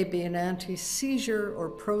 It may be an anti-seizure or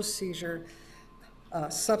pro-seizure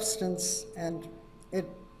substance, and it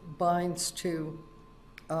binds to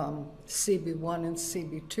CB1 and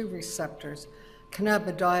CB2 receptors.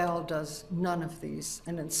 Cannabidiol does none of these,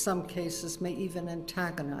 and in some cases may even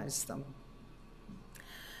antagonize them.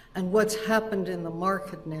 And what's happened in the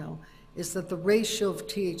market now is that the ratio of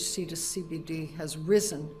THC to CBD has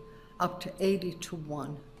risen up to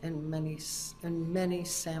 80-to-1 in many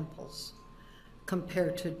samples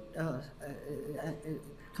compared to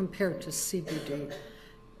CBD.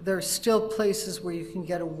 There are still places where you can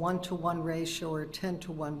get a 1-to-1 ratio or a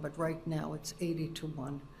 10-to-1, but right now it's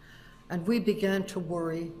 80-to-1. And we began to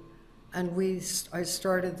worry, and I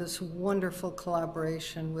started this wonderful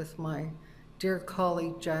collaboration with my dear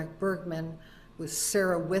colleague Jack Bergman, with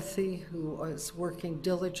Sarah Withy, who is working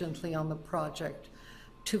diligently on the project,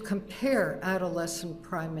 to compare adolescent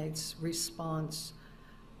primates' response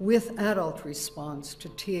with adult response to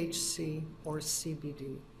THC or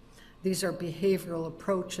CBD. These are behavioral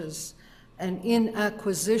approaches, and in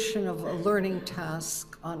acquisition of a learning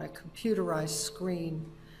task on a computerized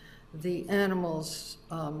screen, the animals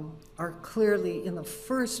are clearly in the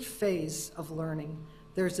first phase of learning.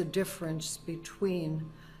 There's a difference between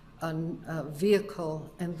a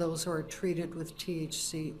vehicle and those who are treated with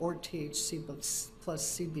THC or THC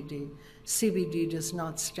plus CBD. CBD does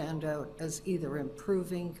not stand out as either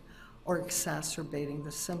improving or exacerbating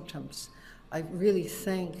the symptoms. I really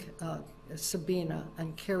thank Sabina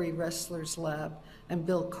and Carrie Ressler's lab and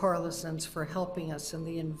Bill Carleson's for helping us in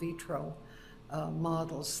the in vitro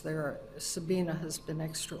models. Sabina has been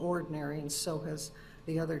extraordinary, and so has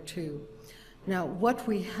the other 2. Now, what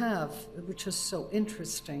we have, which is so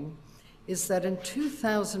interesting, is that in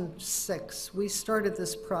 2006, we started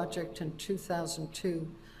this project in 2002.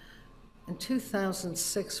 In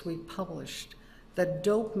 2006, we published that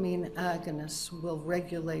dopamine agonists will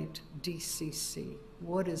regulate DCC.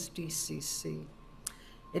 What is DCC?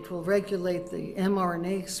 It will regulate the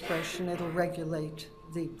mRNA expression, it'll regulate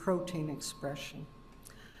the protein expression.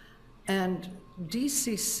 And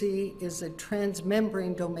DCC is a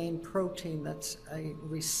transmembrane domain protein that's a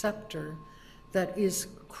receptor that is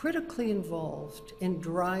critically involved in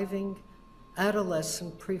driving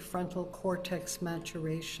adolescent prefrontal cortex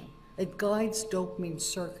maturation. It guides dopamine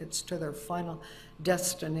circuits to their final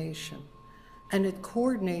destination, and it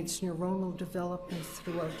coordinates neuronal development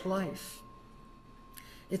throughout life.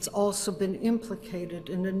 It's also been implicated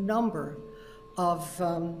in a number of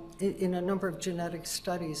genetic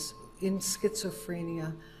studies in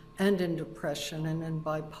schizophrenia and in depression and in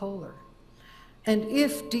bipolar. And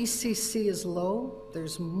if DCC is low,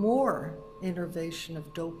 there's more innervation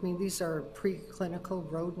of dopamine. These are preclinical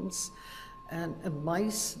rodents and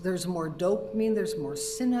mice. There's more dopamine, there's more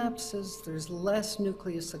synapses, there's less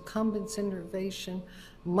nucleus accumbens innervation.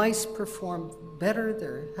 Mice perform better,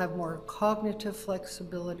 they have more cognitive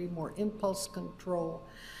flexibility, more impulse control.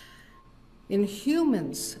 In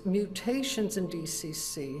humans, mutations in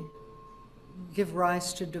DCC give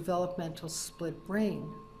rise to developmental split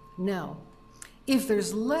brain. Now, if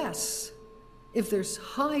there's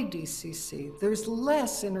high DCC, there's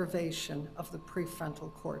less innervation of the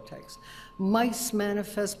prefrontal cortex. Mice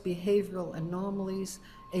manifest behavioral anomalies,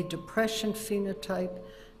 a depression phenotype,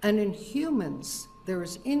 and in humans, there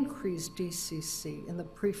is increased DCC in the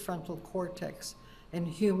prefrontal cortex in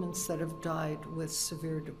humans that have died with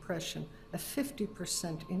severe depression, a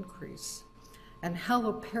 50% increase. And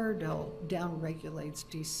haloperidol downregulates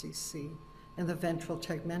DCC in the ventral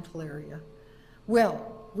tegmental area.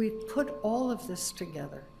 Well, we put all of this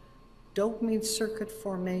together. Dopamine circuit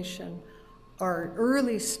formation, our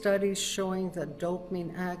early studies showing that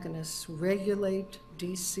dopamine agonists regulate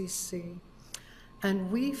DCC. And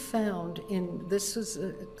we found this is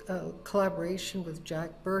a collaboration with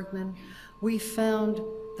Jack Bergman, we found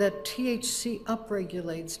that THC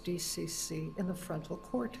upregulates DCC in the frontal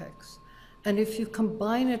cortex. And if you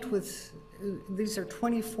combine it with, these are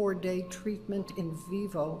 24-day treatment in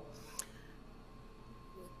vivo,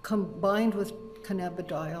 combined with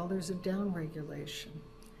cannabidiol, there's a downregulation.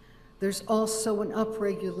 There's also an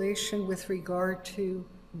upregulation with regard to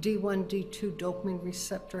D1, D2 dopamine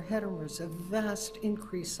receptor heteromers, a vast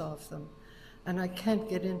increase of them. And I can't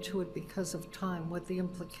get into it because of time, what the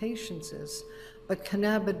implications is. But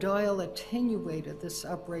cannabidiol attenuated this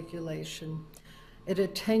upregulation. It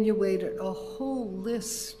attenuated a whole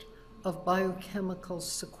list of biochemical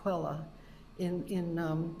sequelae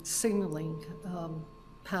in signaling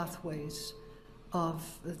pathways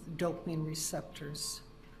of the dopamine receptors.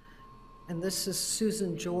 And this is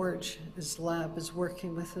Susan George's lab is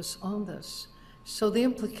working with us on this. So the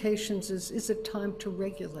implications is it time to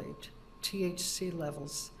regulate THC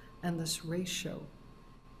levels and this ratio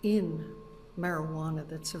in marijuana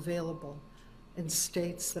that's available in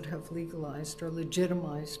states that have legalized or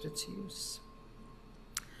legitimized its use.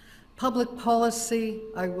 Public policy,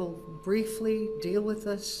 I will briefly deal with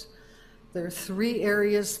this. There are 3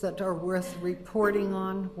 areas that are worth reporting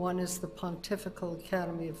on. One is the Pontifical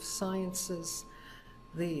Academy of Sciences,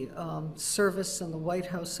 the service in the White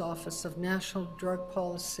House Office of National Drug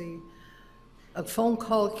Policy. A phone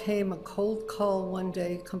call came, a cold call one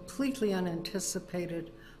day, completely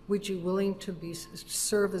unanticipated. Would you willing to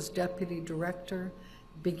serve as deputy director?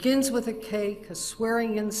 Begins with a cake, a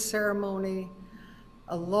swearing-in ceremony,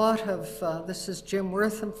 a lot of, this is Jim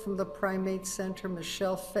Wortham from the Primate Center,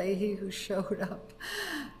 Michelle Fahey who showed up,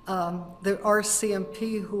 the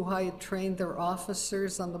RCMP who I had trained their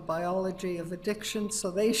officers on the biology of addiction,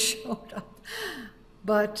 so they showed up.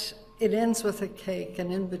 But it ends with a cake,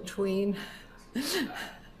 and in between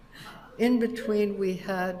we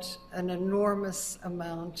had an enormous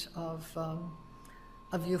amount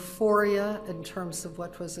of euphoria in terms of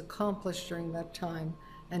what was accomplished during that time,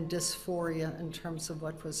 and dysphoria in terms of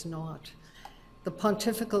what was not. The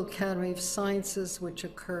Pontifical Academy of Sciences, which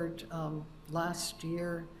occurred last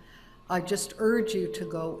year, I just urge you to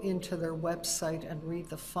go into their website and read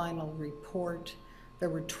the final report. There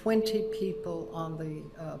were 20 people on the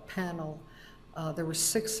panel. There were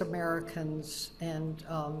 6 Americans, and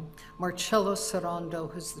Marcello Serrando,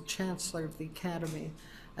 who's the chancellor of the Academy,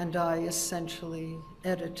 and I essentially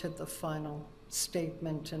edited the final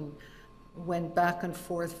statement and went back and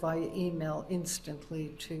forth via email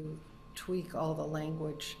instantly to tweak all the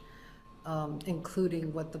language,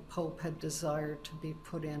 including what the Pope had desired to be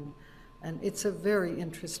put in. And it's a very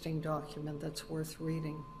interesting document that's worth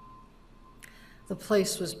reading. The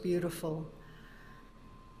place was beautiful.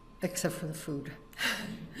 except for the food.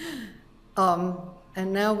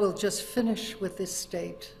 And now we'll just finish with this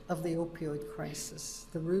state of the opioid crisis,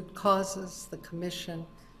 the root causes, the commission,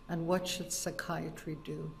 and what should psychiatry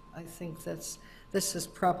do. I think this is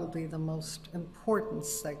probably the most important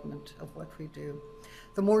segment of what we do.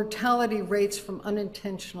 The mortality rates from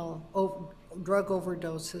unintentional drug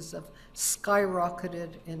overdoses have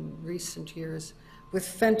skyrocketed in recent years, with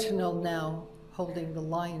fentanyl now holding the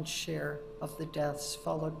lion's share of the deaths,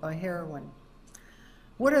 followed by heroin.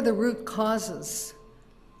 What are the root causes?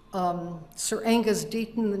 Sir Angus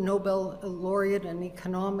Deaton, the Nobel laureate in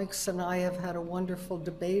economics, and I have had a wonderful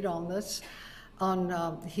debate on this.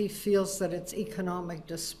 He feels that it's economic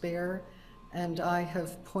despair, and I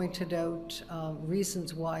have pointed out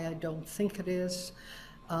reasons why I don't think it is.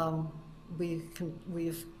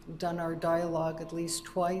 We've done our dialogue at least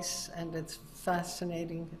twice, and it's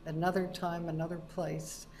fascinating. Another time, another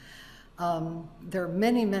place. There are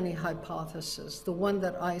many, many hypotheses. The one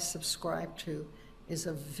that I subscribe to is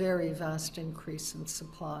a very vast increase in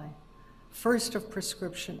supply. First of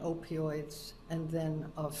prescription opioids, and then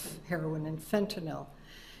of heroin and fentanyl.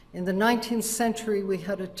 In the 19th century, we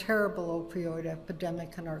had a terrible opioid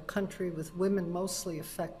epidemic in our country, with women mostly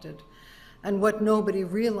affected. And what nobody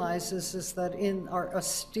realizes is that in our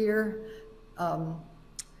austere,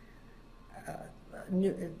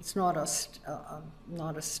 it's not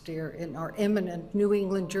austere, in our eminent New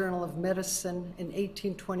England Journal of Medicine in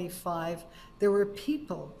 1825, there were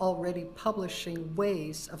people already publishing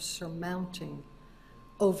ways of surmounting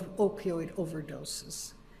opioid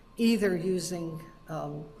overdoses, either using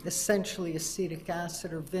essentially acetic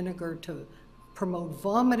acid or vinegar to promote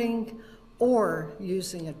vomiting, or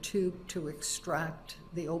using a tube to extract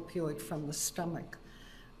the opioid from the stomach.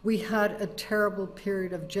 We had a terrible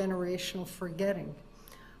period of generational forgetting,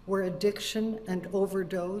 where addiction and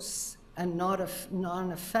overdose and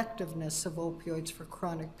non-effectiveness of opioids for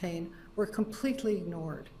chronic pain were completely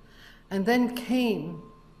ignored. And then came,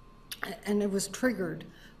 and it was triggered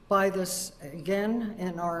by this, again,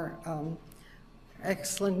 in our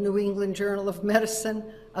excellent New England Journal of Medicine,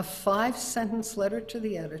 a 5-sentence letter to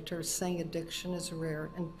the editor saying addiction is rare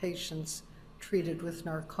in patients treated with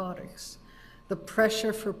narcotics. The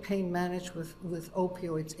pressure for pain management with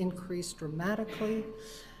opioids increased dramatically.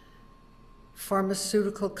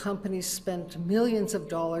 Pharmaceutical companies spent millions of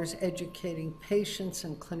dollars educating patients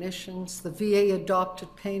and clinicians. The VA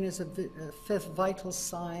adopted pain as a fifth vital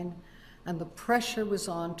sign, and the pressure was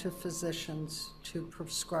on to physicians to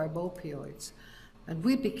prescribe opioids. And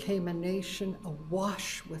we became a nation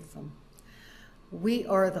awash with them. We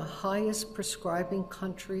are the highest prescribing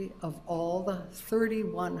country of all the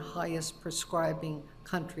 31 highest prescribing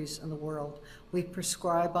countries in the world. We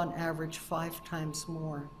prescribe on average 5 times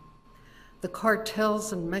more. The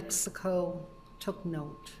cartels in Mexico took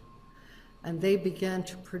note, and they began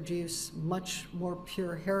to produce much more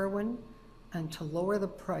pure heroin and to lower the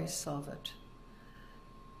price of it.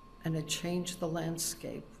 And it changed the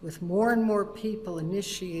landscape, with more and more people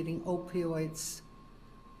initiating opioids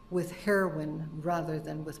with heroin rather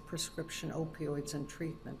than with prescription opioids and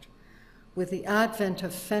treatment. With the advent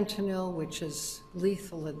of fentanyl, which is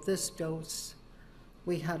lethal at this dose,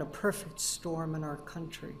 we had a perfect storm in our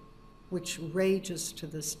country, which rages to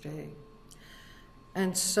this day.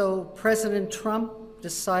 And so President Trump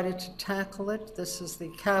decided to tackle it. This is the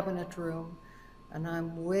cabinet room, and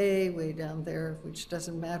I'm way, way down there, which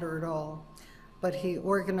doesn't matter at all. But he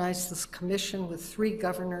organized this commission with 3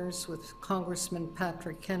 governors, with Congressman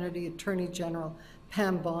Patrick Kennedy, Attorney General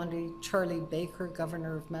Pam Bondi, Charlie Baker,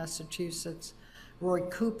 Governor of Massachusetts, Roy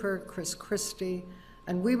Cooper, Chris Christie,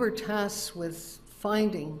 and we were tasked with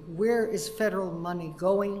finding where is federal money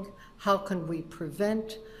going, how can we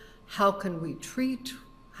prevent, how can we treat,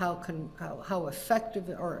 how effective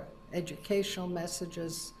are educational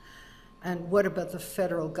messages, and what about the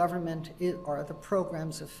federal government? Are the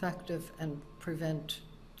programs effective, and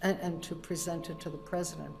to present it to the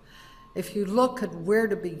president? If you look at where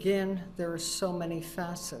to begin, there are so many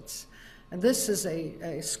facets. And this is a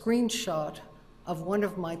screenshot of one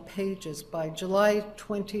of my pages. By July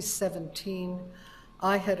 2017,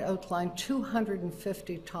 I had outlined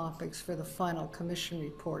 250 topics for the final commission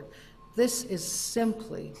report. This is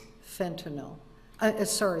simply fentanyl.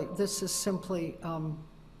 This is simply, I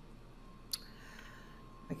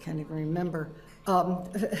can't even remember,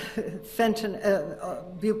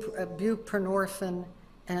 buprenorphine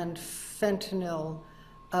and fentanyl,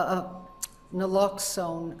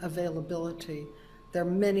 naloxone availability. There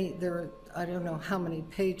are I don't know how many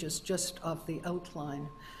pages just of the outline.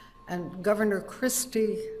 And Governor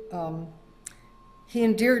Christie, He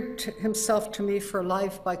endeared himself to me for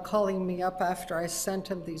life by calling me up after I sent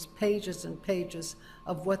him these pages and pages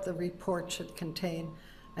of what the report should contain.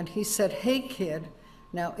 And he said, "Hey, kid,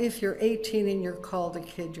 now if you're 18 and you're called a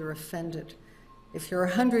kid, you're offended. If you're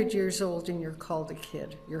 100 years old and you're called a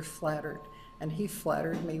kid, you're flattered." And he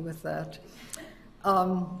flattered me with that.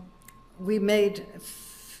 We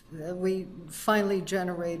finally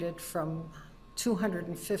generated from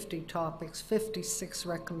 250 topics, 56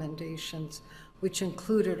 recommendations, which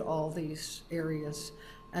included all these areas.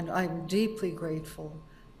 And I'm deeply grateful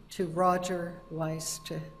to Roger Weiss,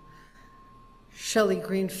 to Shelley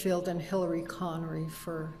Greenfield and Hilary Connery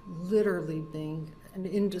for literally being an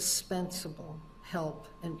indispensable help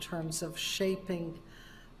in terms of shaping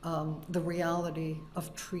the reality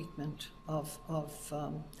of treatment of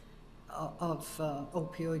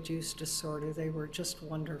opioid use disorder. They were just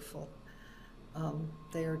wonderful.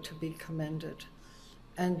 They are to be commended.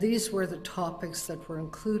 And these were the topics that were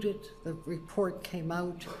included. The report came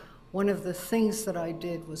out. One of the things that I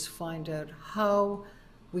did was find out how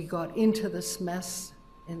we got into this mess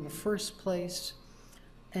in the first place,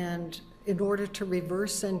 and in order to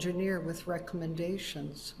reverse engineer with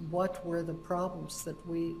recommendations, what were the problems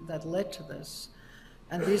that led to this.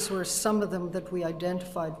 And these were some of them that we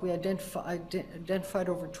identified. We identified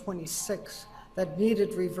over 26 that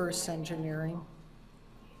needed reverse engineering.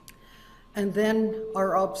 And then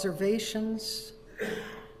our observations,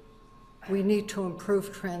 we need to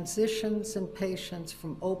improve transitions in patients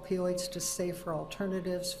from opioids to safer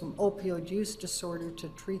alternatives, from opioid use disorder to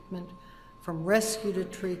treatment, from rescue to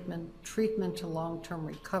treatment, treatment to long-term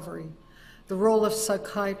recovery. The role of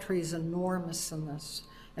psychiatry is enormous in this.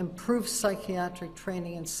 Improve psychiatric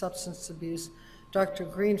training in substance abuse. Dr.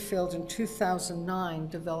 Greenfield in 2009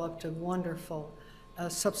 developed a wonderful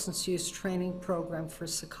substance use training program for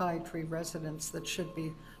psychiatry residents that should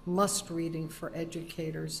be must reading for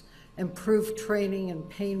educators. Improve training in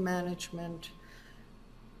pain management.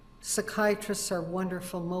 Psychiatrists are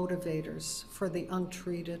wonderful motivators for the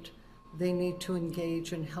untreated. They need to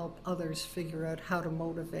engage and help others figure out how to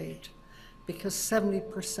motivate, because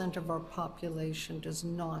 70% of our population does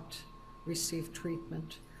not receive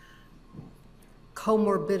treatment.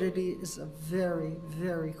 Comorbidity is a very,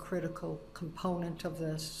 very critical component of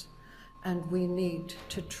this, and we need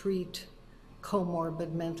to treat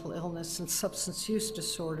comorbid mental illness and substance use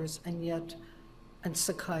disorders, and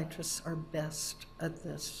psychiatrists are best at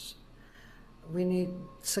this.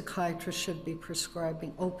 Psychiatrists should be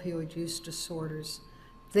prescribing opioid use disorders.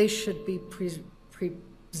 They should be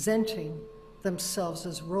presenting themselves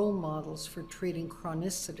as role models for treating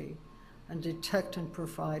chronicity and detect and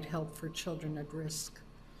provide help for children at risk.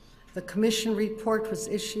 The Commission report was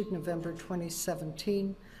issued November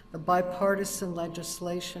 2017. The bipartisan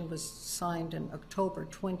legislation was signed in October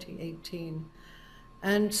 2018.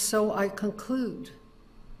 And so I conclude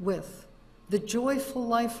with the joyful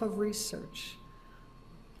life of research,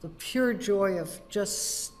 the pure joy of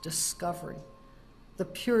just discovery, the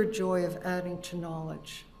pure joy of adding to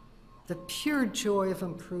knowledge, the pure joy of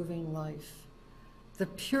improving life, the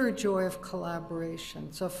pure joy of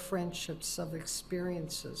collaborations, of friendships, of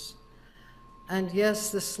experiences. And yes,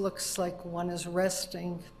 this looks like one is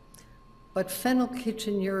resting, but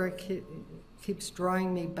phenylketonuria keeps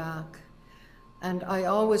drawing me back. And I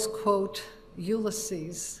always quote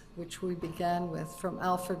Ulysses, which we began with, from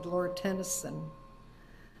Alfred Lord Tennyson.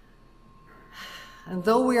 And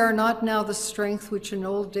though we are not now the strength which in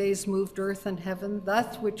old days moved earth and heaven,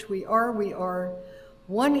 that which we are,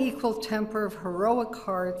 one equal temper of heroic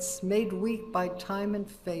hearts, made weak by time and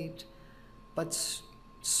fate, but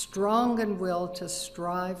strong in will to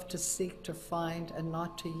strive, to seek, to find, and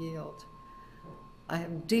not to yield. I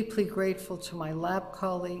am deeply grateful to my lab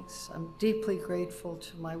colleagues. I'm deeply grateful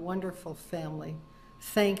to my wonderful family.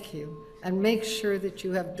 Thank you, and make sure that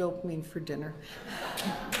you have dopamine for dinner.